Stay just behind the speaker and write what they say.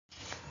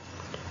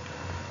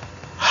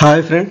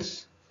Hi friends,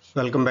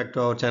 welcome back to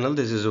our channel.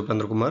 This is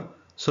Upendra Kumar.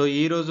 So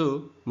ఈరోజు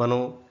మనం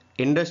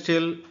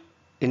industrial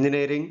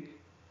engineering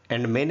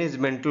and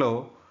మేనేజ్మెంట్లో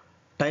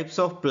types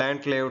of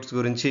plant layouts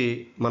గురించి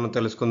మనం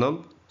తెలుసుకుందాం.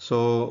 సో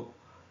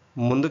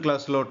ముందు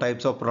క్లాస్లో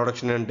టైప్స్ ఆఫ్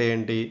ప్రొడక్షన్ అంటే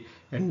ఏంటి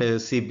and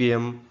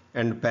CPM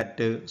and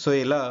pet, so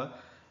ఇలా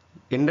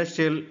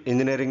ఇండస్ట్రియల్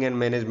ఇంజనీరింగ్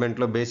అండ్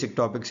మేనేజ్మెంట్లో బేసిక్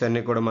టాపిక్స్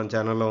అన్నీ కూడా మన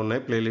ఛానల్లో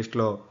ఉన్నాయి,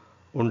 ప్లేలిస్ట్లో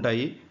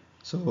ఉంటాయి.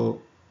 సో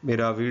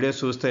మీరు ఆ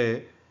వీడియోస్ చూస్తే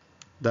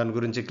దాని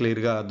గురించి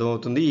క్లియర్గా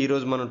అర్థమవుతుంది.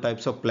 ఈరోజు మనం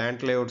types of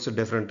plant layouts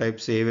different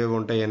types ఏవేవి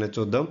ఉంటాయి అనేది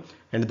చూద్దాం.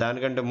 అండ్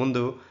దానికంటే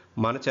ముందు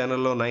మన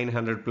ఛానల్లో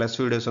 900+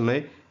 వీడియోస్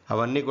ఉన్నాయి.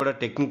 అవన్నీ కూడా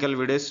technical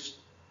videos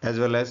as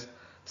well as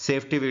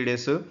safety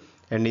videos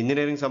and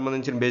engineering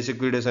సంబంధించిన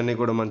బేసిక్ వీడియోస్ అన్నీ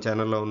కూడా మన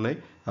ఛానల్లో ఉన్నాయి.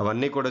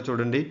 అవన్నీ కూడా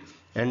చూడండి.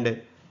 అండ్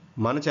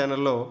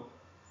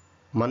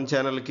మన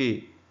ఛానల్కి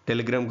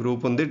టెలిగ్రామ్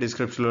గ్రూప్ ఉంది,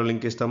 డిస్క్రిప్షన్లో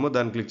లింక్ ఇస్తాము.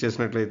 దాన్ని క్లిక్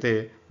చేసినట్లయితే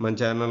మన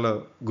ఛానల్లో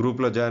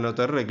గ్రూప్లో జాయిన్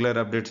అవుతారు, రెగ్యులర్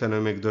అప్డేట్స్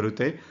అనేవి మీకు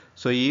దొరుకుతాయి.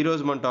 సో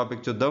ఈరోజు మన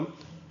టాపిక్ చూద్దాం,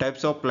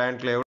 types of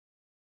plant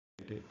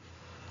layout.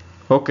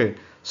 Okay,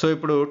 so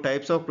ఇప్పుడు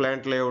టైప్స్ ఆఫ్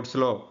ప్లాంట్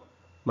లేఅవుట్స్లో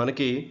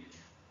మనకి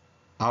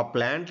ఆ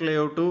ప్లాంట్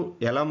లేఅవుట్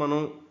ఎలా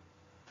మనం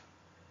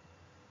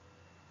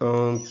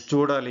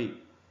చూడాలి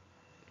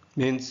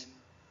మీన్స్,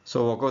 సో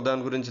ఒక్కో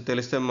దాని గురించి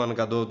తెలిస్తే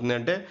మనకు అర్థమవుతుంది.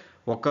 అంటే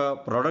ఒక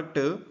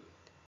ప్రోడక్ట్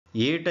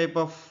ఏ టైప్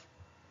ఆఫ్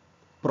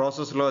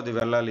ప్రాసెస్లో అది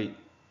వెళ్ళాలి,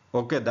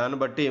 ఓకే, దాన్ని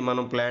బట్టి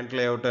మనం ప్లాంట్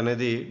లేఅవుట్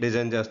అనేది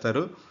డిజైన్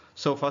చేస్తారు.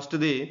 సో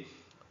ఫస్ట్ది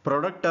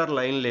product are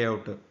line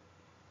layout,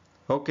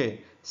 okay.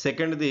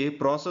 సెకండ్ది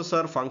ప్రాసెస్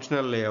ఆర్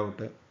ఫంక్షనల్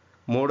లేఅవుట్.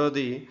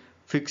 మూడోది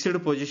ఫిక్స్డ్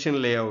పొజిషన్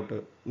లేఅవుట్.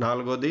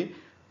 నాలుగోది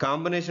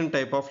combination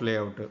type of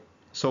layout.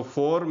 So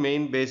 4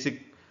 main basic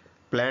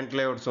plant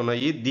layouts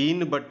ఉన్నాయి.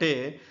 దీన్ని బట్టే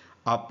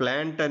ఆ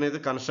ప్లాంట్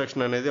అనేది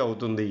కన్స్ట్రక్షన్ అనేది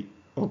అవుతుంది.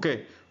 ఓకే,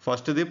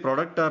 ఫస్ట్ది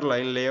product are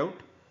line layout,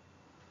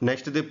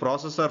 నెక్స్ట్ది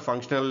process are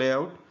functional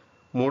layout,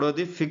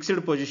 మూడోది ఫిక్స్డ్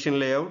పొజిషన్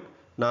లేఅవుట్,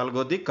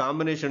 నాలుగోది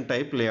combination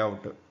type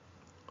layout.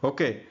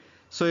 Okay,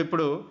 so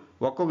ఇప్పుడు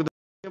ఒక్కొక్క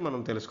దాన్ని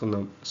మనం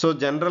తెలుసుకుందాం. సో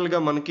జనరల్గా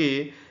మనకి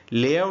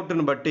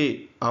లేఅవుట్ని బట్టి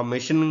ఆ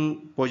మెషిన్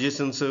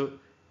పొజిషన్స్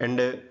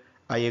అండ్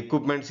ఆ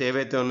ఎక్విప్మెంట్స్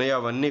ఏవైతే ఉన్నాయో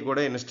అవన్నీ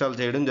కూడా ఇన్స్టాల్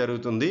చేయడం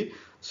జరుగుతుంది.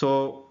 సో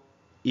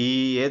ఈ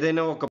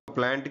ఏదైనా ఒక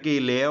ప్లాంట్కి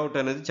లేఅవుట్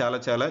అనేది చాలా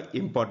చాలా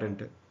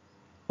ఇంపార్టెంట్.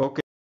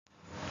 ఓకే,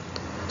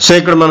 సో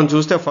ఇక్కడ మనం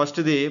చూస్తే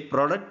ఫస్ట్ది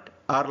product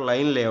are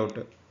line layout.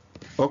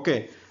 Okay,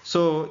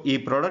 so ఈ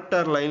ప్రొడక్ట్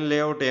ఆర్ లైన్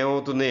లేఅవుట్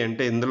ఏమవుతుంది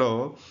అంటే, ఇందులో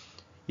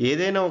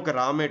ఏదైనా ఒక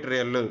రా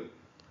మెటీరియల్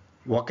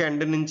ఒక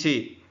ఎండ్ నుంచి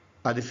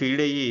అది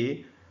ఫీడ్ అయ్యి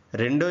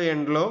రెండో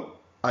ఎండ్లో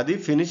అది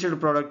ఫినిష్డ్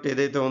ప్రోడక్ట్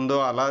ఏదైతే ఉందో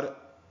అలా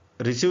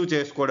రిసీవ్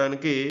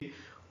చేసుకోవడానికి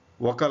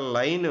ఒక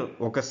లైన్,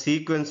 ఒక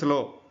సీక్వెన్స్లో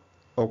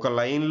ఒక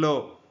లైన్లో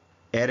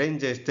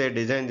అరేంజ్ చేస్తే,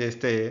 డిజైన్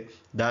చేస్తే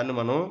దాన్ని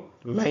మనం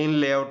లైన్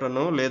లేఅవుట్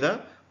అను లేదా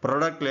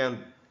ప్రొడక్ట్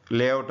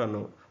లేఅవుట్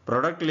అను.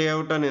 ప్రొడక్ట్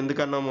లేఅవుట్ అని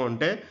ఎందుకన్నాము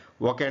అంటే,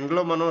 ఒక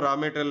ఎండ్లో మనం రా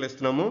మెటీరియల్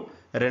ఇస్తున్నాము,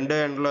 రెండో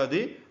ఎండ్లో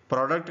అది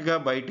ప్రోడక్ట్గా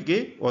బయటికి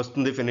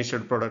వస్తుంది,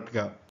 ఫినిష్డ్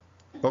ప్రోడక్ట్గా.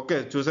 ఓకే,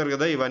 చూసారు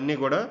కదా, ఇవన్నీ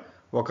కూడా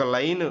ఒక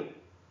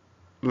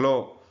లైన్లో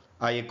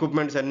ఆ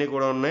ఎక్విప్మెంట్స్ అన్నీ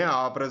కూడా ఉన్నాయి, ఆ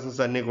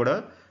ఆపరేషన్స్ అన్నీ కూడా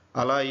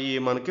అలా ఈ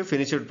మనకి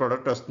ఫినిష్డ్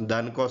ప్రోడక్ట్ వస్తుంది.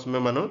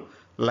 దానికోసమే మనం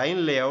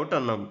లైన్ లేఅవుట్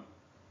అన్నాం.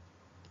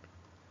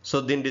 సో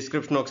దీని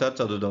డిస్క్రిప్షన్ ఒకసారి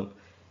చదువుదాం.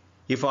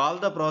 If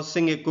all the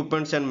processing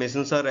equipments and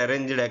machines are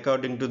arranged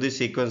according to the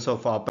sequence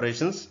of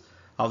operations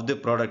of the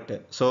product.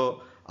 So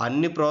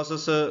అన్ని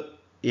ప్రాసెస్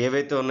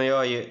ఏవైతే ఉన్నాయో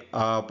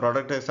ఆ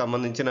ప్రోడక్ట్కి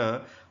సంబంధించిన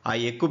ఆ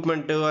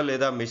ఎక్విప్మెంట్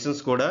లేదా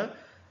మెషిన్స్ కూడా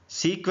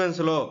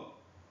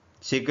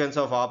సీక్వెన్స్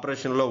ఆఫ్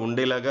ఆపరేషన్లో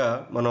ఉండేలాగా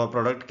మనం ఆ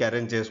ప్రోడక్ట్కి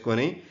అరేంజ్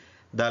చేసుకొని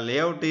the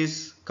layout is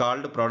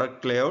called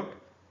product layout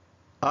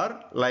are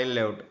line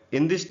layout.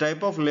 In this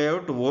type of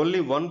layout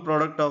only one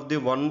product of the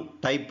one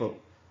type.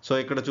 So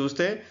ఇక్కడ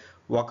చూస్తే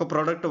ఒక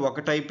ప్రోడక్ట్ ఒక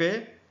టైపే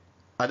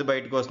అది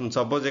బయటకు వస్తుంది.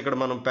 సపోజ్ ఇక్కడ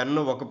మనం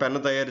ఒక పెన్ను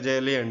తయారు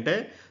చేయాలి అంటే,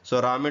 సో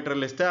రా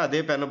మెటీరియల్ ఇస్తే అదే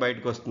పెన్ను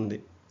బయటకు వస్తుంది.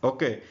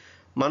 ఓకే,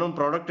 మనం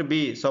ప్రోడక్ట్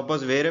బి,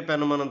 సపోజ్ వేరే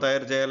పెన్ను మనం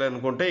తయారు చేయాలి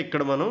అనుకుంటే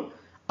ఇక్కడ మనం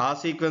ఆ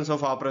సీక్వెన్స్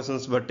ఆఫ్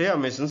ఆపరేషన్స్ బట్టి ఆ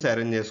మెషిన్స్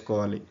అరేంజ్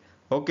చేసుకోవాలి.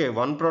 ఓకే,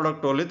 వన్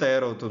ప్రోడక్ట్ ఓన్లీ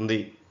తయారవుతుంది.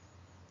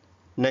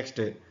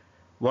 Next,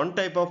 one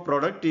type of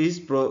product is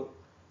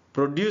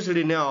produced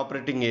in a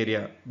operating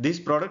area. This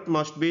product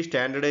must be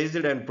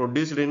standardized and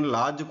produced in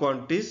large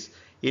quantities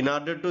in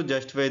order to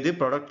justify the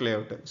product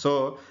layout. So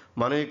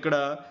మనం ఇక్కడ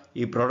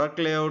ఈ product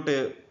layout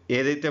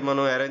ఏదైతే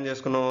మనం arrange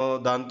చేసుకున్నామో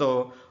దాంతో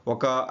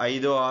ఒక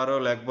 5, 6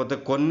 లేకపోతే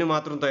కొన్ని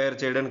మాత్రం తయారు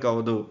చేయడానికి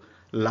అవ్వదు,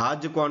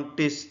 లార్జ్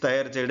క్వాంటిటీస్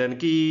తయారు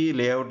చేయడానికి ఈ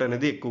లేఅవుట్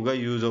అనేది ఎక్కువగా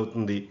యూజ్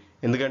అవుతుంది.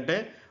 ఎందుకంటే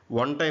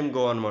వన్ టైం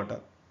గో అనమాట.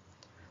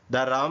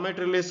 The raw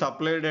material is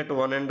supplied at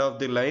one end of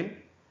the line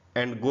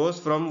and goes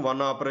from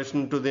one operation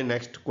to the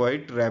next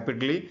quite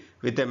rapidly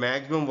with a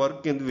maximum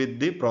work with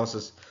the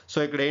process. So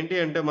ఇక్కడ ఏంటి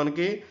అంటే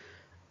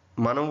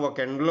మనం ఒక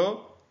ఎండ్లో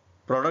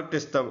product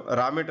ఇస్తాం,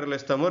 raw material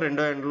ఇస్తాము,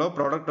 రెండో ఎండ్లో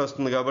ప్రోడక్ట్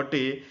వస్తుంది.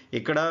 కాబట్టి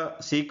ఇక్కడ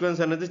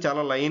సీక్వెన్స్ అనేది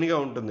చాలా లైన్గా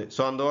ఉంటుంది.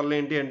 సో అందువల్ల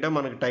ఏంటి అంటే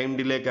మనకి టైం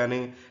డిలే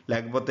కానీ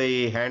లేకపోతే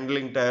ఈ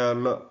హ్యాండ్లింగ్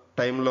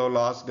టైంలో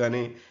లాస్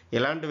కానీ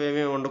ఇలాంటివి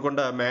ఏమీ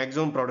ఉండకుండా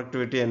మ్యాక్సిమం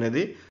ప్రొడక్టివిటీ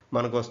అనేది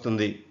మనకు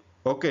వస్తుంది.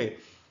 ఓకే,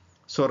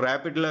 సో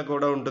ర్యాపిడ్లా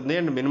కూడా ఉంటుంది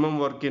and minimum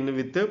work in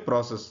with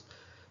process.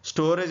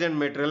 Storage and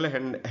material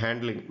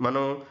handling,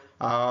 మనం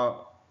ఆ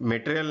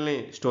మెటీరియల్ని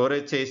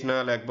స్టోరేజ్ చేసినా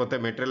లేకపోతే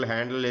మెటీరియల్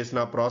హ్యాండిల్ చేసిన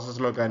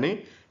ప్రాసెస్లో కానీ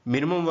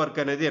మినిమం వర్క్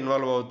అనేది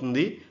ఇన్వాల్వ్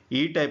అవుతుంది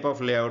ఈ టైప్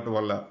ఆఫ్ లేఅవుట్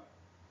వల్ల.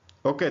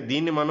 ఓకే,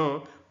 దీన్ని మనం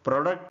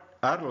ప్రొడక్ట్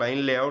ఆర్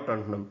లైన్ లేఅవుట్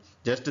అంటున్నాం.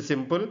 జస్ట్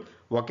సింపుల్,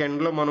 ఒక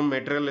ఎండ్లో మనం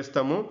మెటీరియల్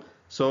ఇస్తాము,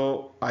 సో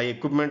ఆ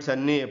ఎక్విప్మెంట్స్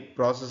అన్నీ,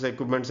 ప్రాసెస్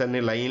ఎక్విప్మెంట్స్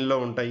అన్నీ లైన్లో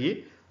ఉంటాయి,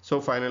 సో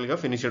ఫైనల్గా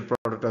ఫినిష్డ్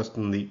ప్రోడక్ట్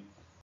వస్తుంది.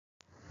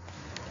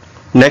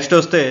 నెక్స్ట్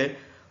వస్తే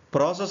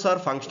process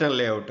are functional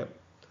layout.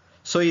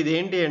 So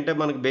ఇదేంటి అంటే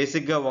మనకు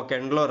బేసిక్గా ఒక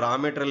ఎండ్లో రా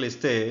మెటీరియల్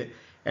ఇస్తే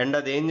అండ్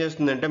అది ఏం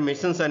చేస్తుందంటే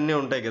మిషన్స్ అన్నీ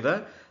ఉంటాయి కదా,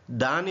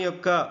 దాని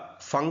యొక్క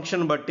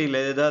ఫంక్షన్ బట్టి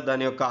లేదా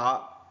దాని యొక్క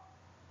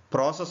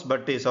ప్రాసెస్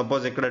బట్టి,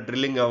 సపోజ్ ఇక్కడ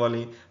డ్రిల్లింగ్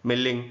కావాలి,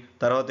 మిల్లింగ్,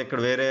 తర్వాత ఇక్కడ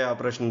వేరే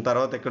ఆపరేషన్,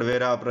 తర్వాత ఇక్కడ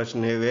వేరే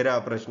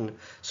ఆపరేషన్,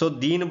 సో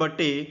దీన్ని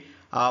బట్టి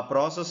ఆ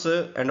ప్రాసెస్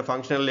అండ్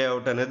ఫంక్షనల్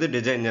లేఅవుట్ అనేది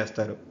డిజైన్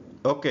చేస్తారు.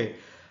 Okay,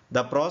 the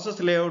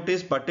process layout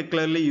is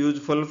particularly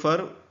useful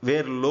for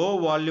wear లో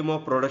volume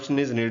of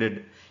production is needed.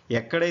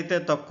 ఎక్కడైతే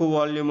తక్కువ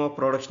వాల్యూమ్ ఆఫ్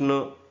ప్రొడక్షన్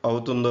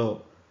అవుతుందో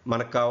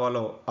మనకు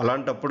కావాలో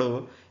అలాంటప్పుడు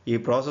ఈ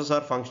ప్రాసెస్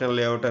ఆర్ ఫంక్షనల్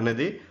లేఅవుట్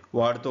అనేది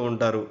వాడుతూ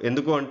ఉంటారు.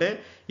 ఎందుకు అంటే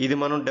ఇది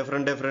మనం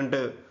డిఫరెంట్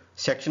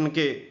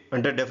సెక్షన్కి,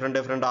 అంటే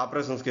డిఫరెంట్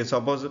ఆపరేషన్స్కి,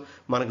 సపోజ్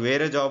మనకు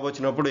వేరే జాబ్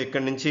వచ్చినప్పుడు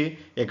ఇక్కడి నుంచి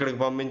ఎక్కడికి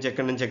పంపించి,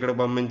 ఇక్కడి నుంచి ఎక్కడికి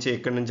పంపించి,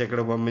 ఇక్కడి నుంచి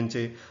ఎక్కడికి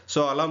పంపించి,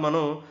 సో అలా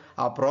మనం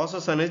ఆ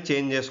ప్రాసెస్ అనేది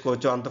చేంజ్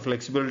చేసుకోవచ్చు, అంత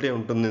ఫ్లెక్సిబిలిటీ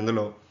ఉంటుంది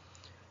ఇందులో.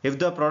 If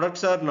the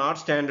products are not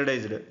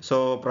standardized, so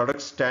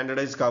products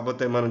standardise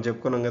కాకపోతే మనం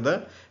చెప్పుకున్నాం కదా,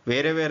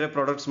 వేరే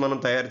ప్రొడక్ట్స్ మనం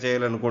తయారు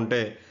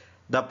చేయాలనుకుంటే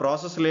the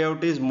process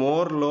layout is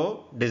more లో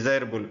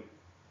desirable.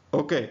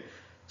 Okay,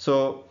 so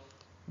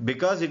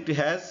because it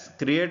has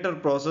creator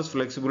process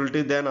flexibility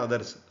than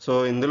others. So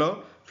ఇందులో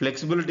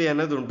ఫ్లెక్సిబిలిటీ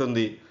అనేది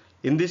ఉంటుంది.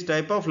 In this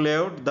type of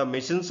layout the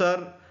machines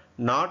are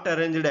not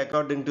arranged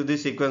according to the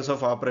sequence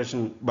of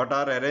operation but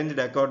are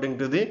arranged according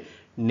to the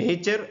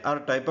nature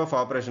or type of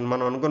operation.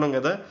 మనం అనుకున్నాం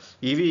కదా,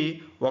 ఇవి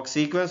ఒక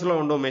సీక్వెన్స్లో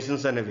ఉండవు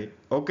machines అనేవి.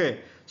 ఓకే,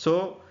 సో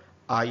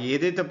ఆ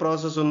ఏదైతే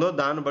ప్రాసెస్ ఉందో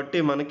దాన్ని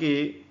బట్టి మనకి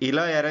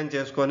ఇలా అరేంజ్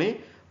చేసుకొని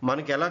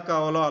మనకి ఎలా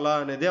కావాలో అలా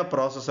అనేది ఆ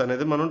ప్రాసెస్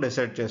అనేది మనం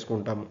డిసైడ్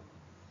చేసుకుంటాము.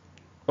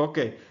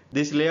 Okay,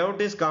 this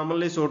layout is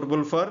commonly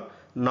suitable for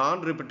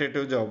non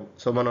repetitive job.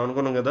 So మనం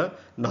అనుకున్నాం కదా,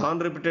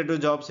 నాన్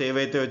రిపిటేటివ్ జాబ్స్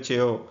ఏవైతే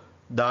వచ్చాయో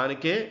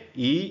దానికే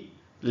ఈ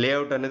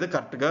లేఅవుట్ అనేది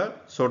కరెక్ట్గా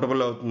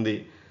సూటబుల్ అవుతుంది.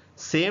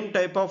 Same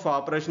type of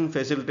operation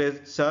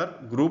facilities are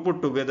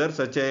grouped together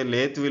such a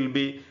lathe will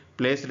be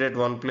placed at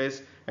one place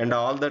and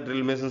all the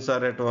drill machines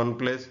are at one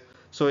place.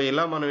 So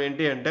ఇలా మనం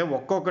ఏంటి అంటే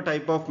ఒక్కొక్క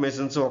టైప్ ఆఫ్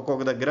మెషిన్స్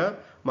ఒక్కొక్క దగ్గర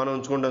మనం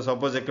ఉంచుకుంటాం.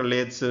 Suppose ఇక్కడ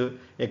lathes,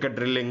 ఇక్కడ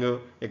డ్రిల్లింగ్,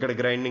 ఇక్కడ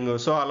గ్రైండింగ్,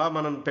 సో అలా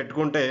మనం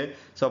పెట్టుకుంటే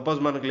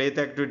సపోజ్ మనకు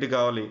లేత్ యాక్టివిటీ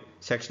కావాలి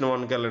సెక్షన్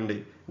 1కి వెళ్ళండి,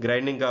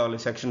 గ్రైండింగ్ కావాలి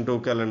సెక్షన్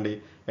 2కి వెళ్ళండి,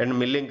 అండ్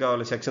మిల్లింగ్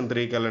కావాలి సెక్షన్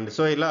 3కి వెళ్ళండి.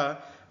 సో ఇలా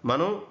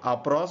మనం ఆ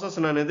ప్రాసెస్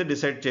అనేది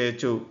డిసైడ్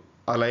చేయొచ్చు,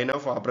 ఆ లైన్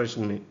ఆఫ్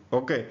ఆపరేషన్ని.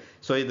 ఓకే,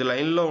 సో ఇది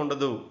లైన్లో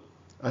ఉండదు,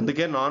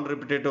 అందుకే నాన్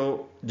రిపిటేటివ్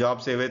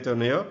జాబ్స్ ఏవైతే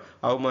ఉన్నాయో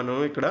అవి మనం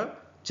ఇక్కడ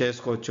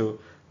చేసుకోవచ్చు.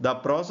 The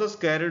process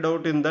carried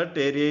out in that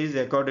area is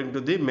according to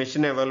the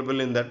machine available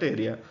in that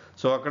area.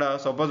 So అక్కడ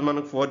సపోజ్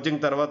మనకు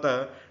ఫోర్జింగ్ తర్వాత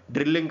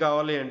డ్రిల్లింగ్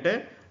కావాలి అంటే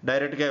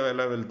డైరెక్ట్గా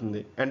ఎలా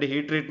వెళ్తుంది, అండ్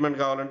హీట్ ట్రీట్మెంట్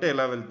కావాలంటే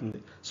ఎలా వెళ్తుంది.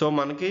 సో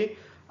మనకి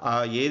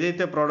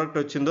ఏదైతే ప్రోడక్ట్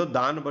వచ్చిందో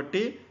దాన్ని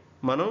బట్టి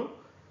మనం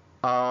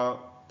ఆ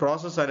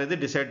ప్రాసెస్ అనేది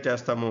డిసైడ్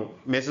చేస్తాము.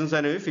 మెషిన్స్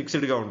అనేవి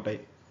ఫిక్స్డ్గా ఉంటాయి.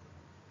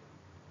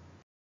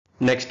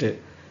 Next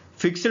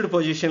fixed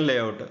position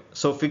layout.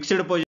 So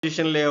fixed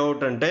position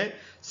layout అంటే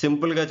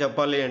సింపుల్గా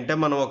చెప్పాలి అంటే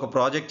మనం ఒక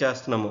ప్రాజెక్ట్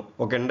చేస్తున్నాము,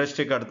 ఒక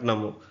ఇండస్ట్రీ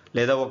కడుతున్నాము,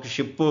 లేదా ఒక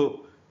షిప్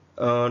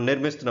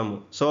నిర్మిస్తున్నాము.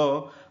 సో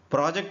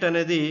ప్రాజెక్ట్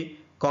అనేది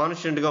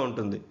కాన్స్టెంట్గా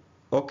ఉంటుంది.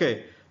 ఓకే,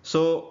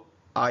 సో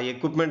ఆ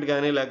ఎక్విప్మెంట్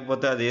కానీ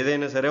లేకపోతే అది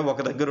ఏదైనా సరే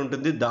ఒక దగ్గర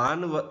ఉంటుంది,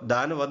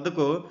 దాని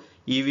వద్దకు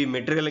ఇవి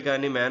మెటీరియల్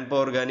కానీ మ్యాన్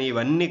పవర్ కానీ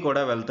ఇవన్నీ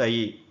కూడా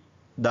వెళ్తాయి.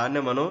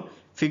 దాన్నే మనం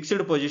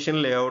ఫిక్స్డ్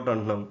పొజిషన్ లేఅవుట్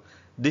అంటున్నాం.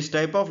 This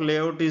type of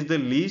layout is the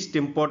least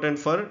important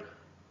for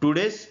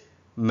today's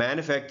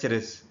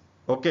manufacturers.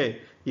 Okay,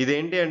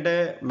 ఇదేంటి అంటే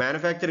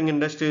మ్యానుఫ్యాక్చరింగ్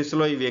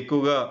ఇండస్ట్రీస్లో ఇవి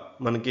ఎక్కువగా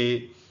మనకి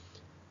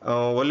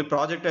ఓన్లీ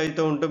ప్రాజెక్ట్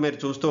అయితే ఉంటూ మీరు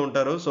చూస్తూ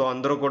ఉంటారు. సో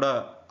అందరూ కూడా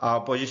ఆ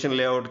పొజిషన్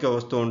లేఅవుట్కే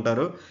వస్తూ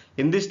ఉంటారు.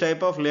 In this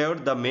type of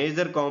layout the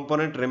major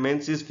component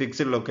remains is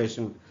fixed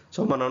location.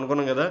 So మనం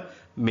అనుకున్నాం కదా,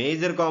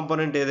 మేజర్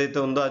కాంపోనెంట్ ఏదైతే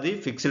ఉందో అది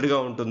ఫిక్స్డ్గా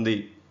ఉంటుంది.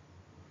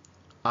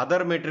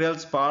 Other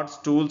materials, parts,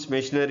 tools,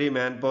 machinery,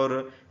 man power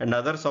and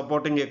other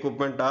supporting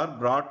equipment are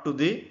brought to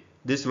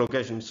this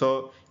location. So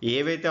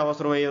ఏవైతే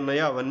అవసరమై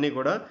ఉన్నాయో అవన్నీ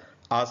కూడా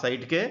ఆ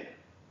సైట్కే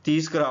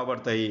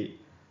తీసుకురాబడతాయి.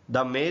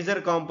 The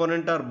major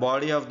component or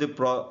body of the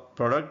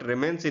product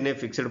remains in a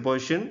fixed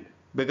position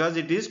because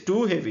it is too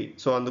heavy.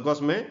 So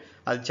అందుకోసమే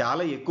అది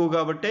చాలా ఎక్కువ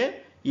కాబట్టే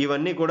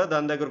ఇవన్నీ కూడా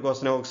దాని దగ్గరకు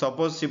వస్తున్నాయి. ఒక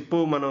సపోజ్ షిప్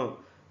మనం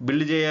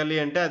బిల్డ్ చేయాలి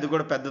అంటే అది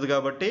కూడా పెద్దది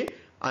కాబట్టి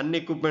అన్ని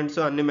ఎక్విప్మెంట్స్,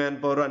 అన్ని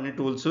మ్యాన్ పవర్, అన్ని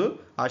టూల్స్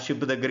ఆ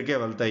షిప్ దగ్గరికే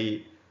వెళ్తాయి.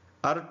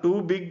 Are two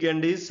big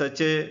and is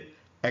such a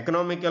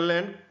economical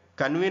and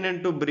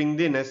convenient to bring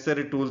the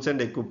necessary tools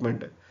and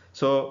equipment.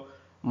 So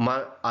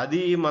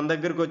అది మన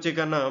దగ్గరికి వచ్చే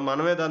కన్నా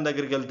మనమే దాని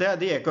దగ్గరికి వెళ్తే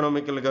అది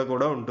ఎకనామికల్గా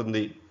కూడా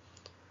ఉంటుంది.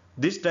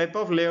 This type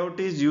of layout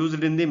is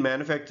used in the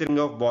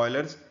manufacturing of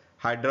boilers,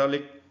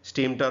 hydraulic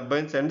steam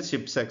turbines and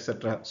ships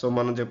etcetera. So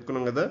మనం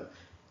చెప్పుకున్నాం కదా,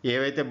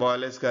 ఏవైతే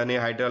బాయిలర్స్ కానీ,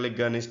 హైడ్రాలిక్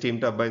కానీ,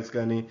 స్టీమ్ టర్బైన్స్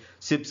కానీ,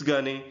 షిప్స్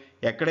కానీ,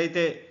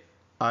 ఎక్కడైతే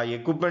ఆ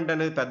ఎక్విప్మెంట్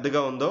అనేది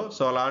పెద్దగా ఉందో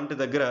సో అలాంటి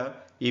దగ్గర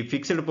ఈ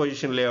ఫిక్స్డ్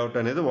పొజిషన్ లేఅవుట్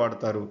అనేది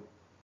వాడతారు.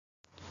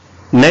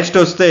 నెక్స్ట్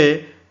వస్తే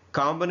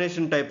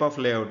combination type of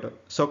layout.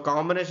 So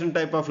combination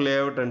type of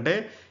layout అంటే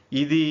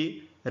ఇది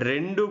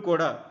రెండు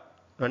కూడా,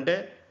 అంటే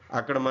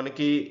అక్కడ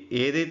మనకి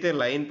ఏదైతే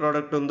లైన్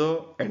ప్రోడక్ట్ ఉందో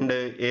అండ్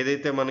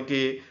ఏదైతే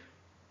మనకి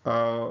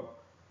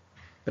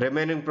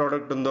రిమైనింగ్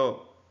ప్రోడక్ట్ ఉందో,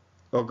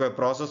 ఒక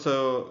ప్రాసెస్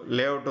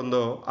లేఅవుట్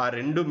ఉందో, ఆ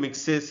రెండు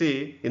మిక్స్ చేసి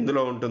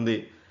ఇందులో ఉంటుంది.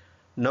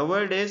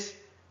 Nowadays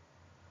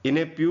in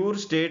a pure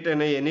state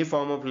and any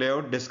form of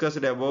layout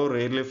discussed above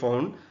rarely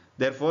found.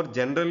 Therefore,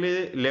 generally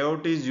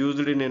layout is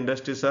used in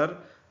industries are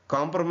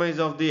compromise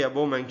of the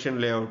above mentioned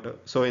layout.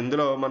 So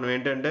ఇందులో మనం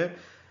ఏంటంటే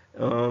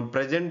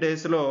present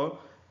డేస్లో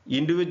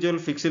individual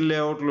fixed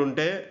లేఅవుట్లు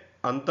ఉంటే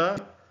అంత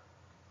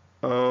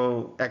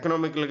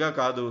ఎకనామికల్గా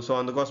కాదు. So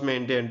అందుకోసం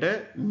ఏంటి అంటే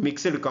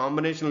మిక్స్డ్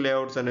కాంబినేషన్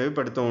లేఅవుట్స్ అనేవి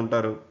పెడుతూ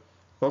ఉంటారు.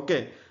 Okay,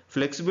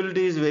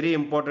 flexibility is very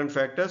important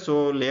factor. So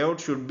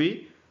layout should be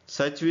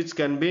such which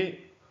can be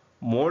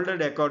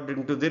moulded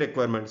according to the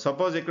requirement.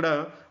 Suppose ఇక్కడ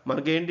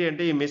మనకి ఏంటి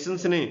అంటే ఈ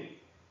మెషిన్స్ని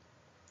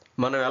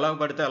మనం ఎలా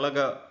పడితే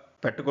అలాగా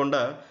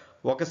పెట్టకుండా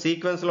ఒక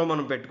సీక్వెన్స్లో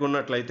మనం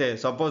పెట్టుకున్నట్లయితే,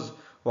 సపోజ్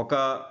ఒక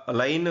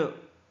లైన్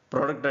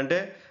ప్రోడక్ట్ అంటే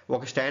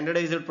ఒక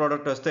స్టాండర్డైజ్డ్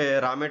ప్రోడక్ట్ వస్తే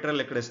రా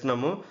మెటీరియల్ ఇక్కడ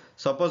ఇస్తున్నాము.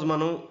 సపోజ్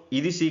మనం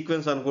ఇది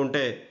సీక్వెన్స్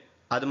అనుకుంటే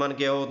అది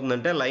మనకి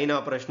ఏమవుతుందంటే లైన్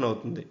ఆపరేషన్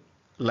అవుతుంది,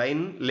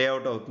 లైన్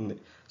లేఅవుట్ అవుతుంది.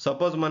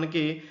 సపోజ్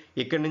మనకి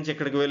ఇక్కడి నుంచి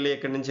ఇక్కడికి వెళ్ళి,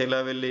 ఇక్కడి నుంచి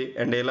ఇలా వెళ్ళి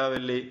అండ్ ఇలా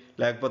వెళ్ళి,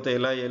 లేకపోతే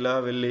ఇలా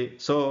వెళ్ళి,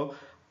 సో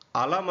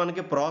అలా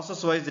మనకి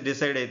ప్రాసెస్ వైజ్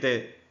డిసైడ్ అయితే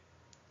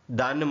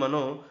దాన్ని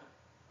మనం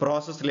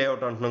ప్రాసెస్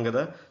లేఅవుట్ అంటున్నాం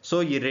కదా. సో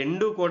ఈ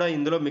రెండు కూడా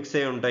ఇందులో మిక్స్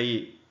అయి ఉంటాయి.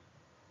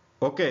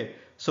 Okay,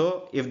 so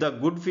if the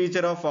good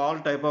feature of all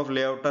type of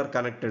layout are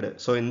connected.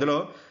 So ఇందులో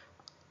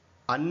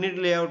అన్ని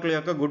లేఅవుట్ల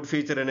యొక్క గుడ్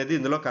ఫీచర్ అనేది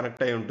ఇందులో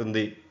కనెక్ట్ అయి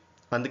ఉంటుంది.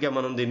 అందుకే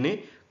మనం దీన్ని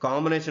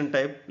కాంబినేషన్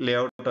టైప్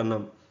లేఅవుట్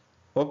అన్నాం.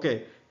 Okay,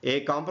 A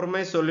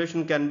compromise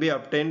solution can be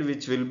obtained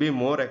which will be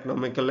more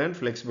economical and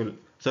flexible.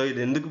 So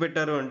ఇది ఎందుకు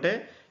పెట్టారు అంటే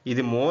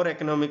ఇది మోర్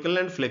ఎకనామికల్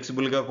అండ్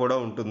ఫ్లెక్సిబుల్గా కూడా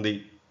ఉంటుంది.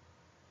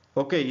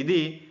 ఓకే, ఇది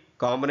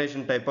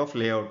combination type of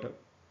layout.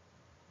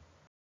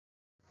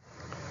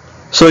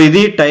 So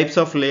ఇది టైప్స్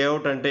ఆఫ్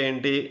లేఅవుట్ అంటే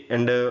ఏంటి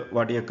అండ్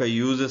వాటి యొక్క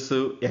యూజెస్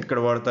ఎక్కడ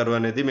వాడతారు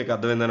అనేది మీకు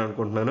అర్థమైందని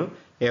అనుకుంటున్నాను.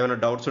 ఏమైనా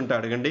డౌట్స్ ఉంటే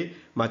అడగండి,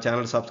 మా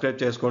ఛానల్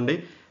సబ్స్క్రైబ్ చేసుకోండి,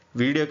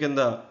 వీడియో కింద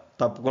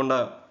తప్పకుండా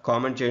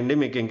కామెంట్ చేయండి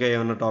మీకు ఇంకా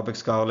ఏమైనా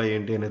టాపిక్స్ కావాలా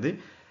ఏంటి అనేది.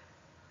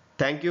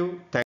 Thank you,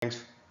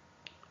 thanks.